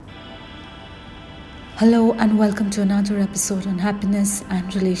Hello and welcome to another episode on happiness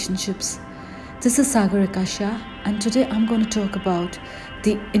and relationships. This is Sagarika Shah, and today I'm going to talk about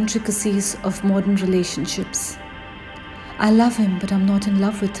the intricacies of modern relationships. I love him, but I'm not in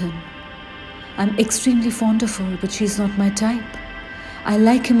love with him. I'm extremely fond of her, but she's not my type. I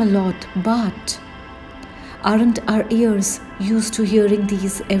like him a lot, but aren't our ears used to hearing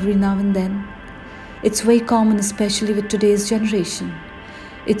these every now and then? It's very common, especially with today's generation.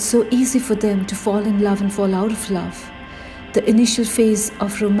 It's so easy for them to fall in love and fall out of love. The initial phase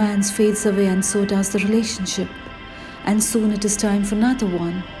of romance fades away, and so does the relationship. And soon it is time for another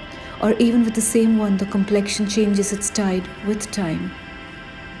one. Or even with the same one, the complexion changes its tide with time.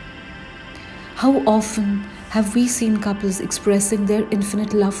 How often have we seen couples expressing their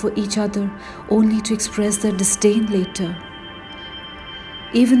infinite love for each other only to express their disdain later?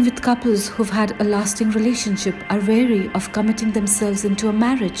 Even with couples who've had a lasting relationship are wary of committing themselves into a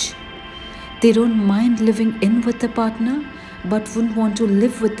marriage. They don't mind living in with their partner, but wouldn't want to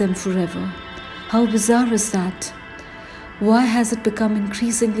live with them forever. How bizarre is that? Why has it become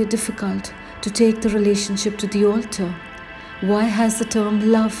increasingly difficult to take the relationship to the altar? Why has the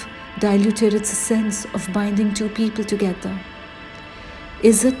term love diluted its sense of binding two people together?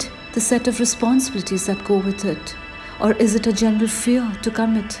 Is it the set of responsibilities that go with it? Or is it a general fear to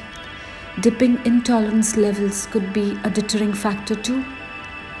commit? Dipping intolerance levels could be a deterring factor too.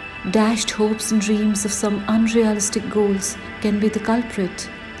 Dashed hopes and dreams of some unrealistic goals can be the culprit.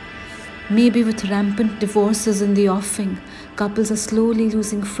 Maybe with rampant divorces in the offing, couples are slowly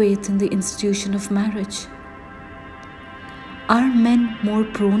losing faith in the institution of marriage. Are men more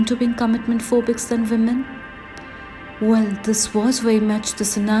prone to being commitment phobics than women? Well, this was very much the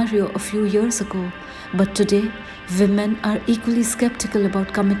scenario a few years ago, but today, women are equally skeptical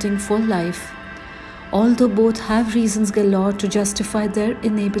about committing for life. Although both have reasons galore to justify their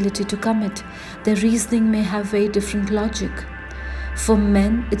inability to commit, their reasoning may have very different logic. For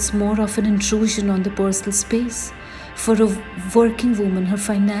men, it's more of an intrusion on the personal space. For a working woman, her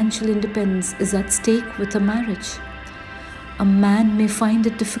financial independence is at stake with a marriage. A man may find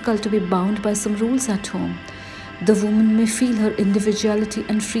it difficult to be bound by some rules at home. The woman may feel her individuality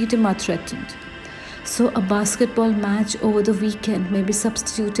and freedom are threatened. So a basketball match over the weekend may be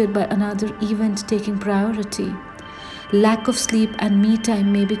substituted by another event taking priority. Lack of sleep and me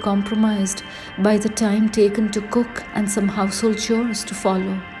time may be compromised by the time taken to cook and some household chores to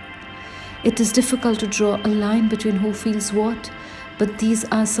follow. It is difficult to draw a line between who feels what, but these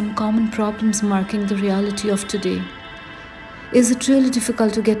are some common problems marking the reality of today. Is it really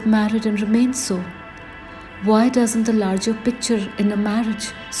difficult to get married and remain so? Why doesn't the larger picture in a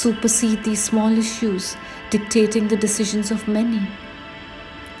marriage supersede these small issues, dictating the decisions of many?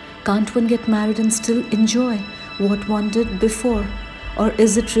 Can't one get married and still enjoy what one did before? Or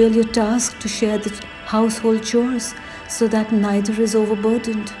is it really a task to share the household chores so that neither is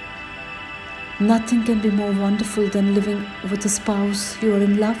overburdened? Nothing can be more wonderful than living with a spouse you are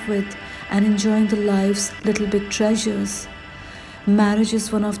in love with and enjoying the life's little big treasures. Marriage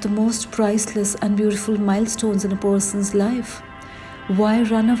is one of the most priceless and beautiful milestones in a person's life. Why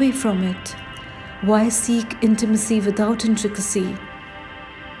run away from it? Why seek intimacy without intricacy?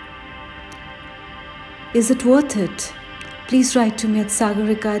 Is it worth it? Please write to me at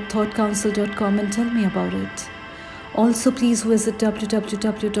sagarika@thoughtcouncil.com and tell me about it. Also, please visit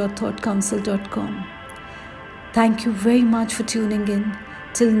www.thoughtcouncil.com. Thank you very much for tuning in.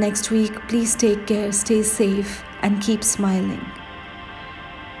 Till next week, please take care, stay safe, and keep smiling.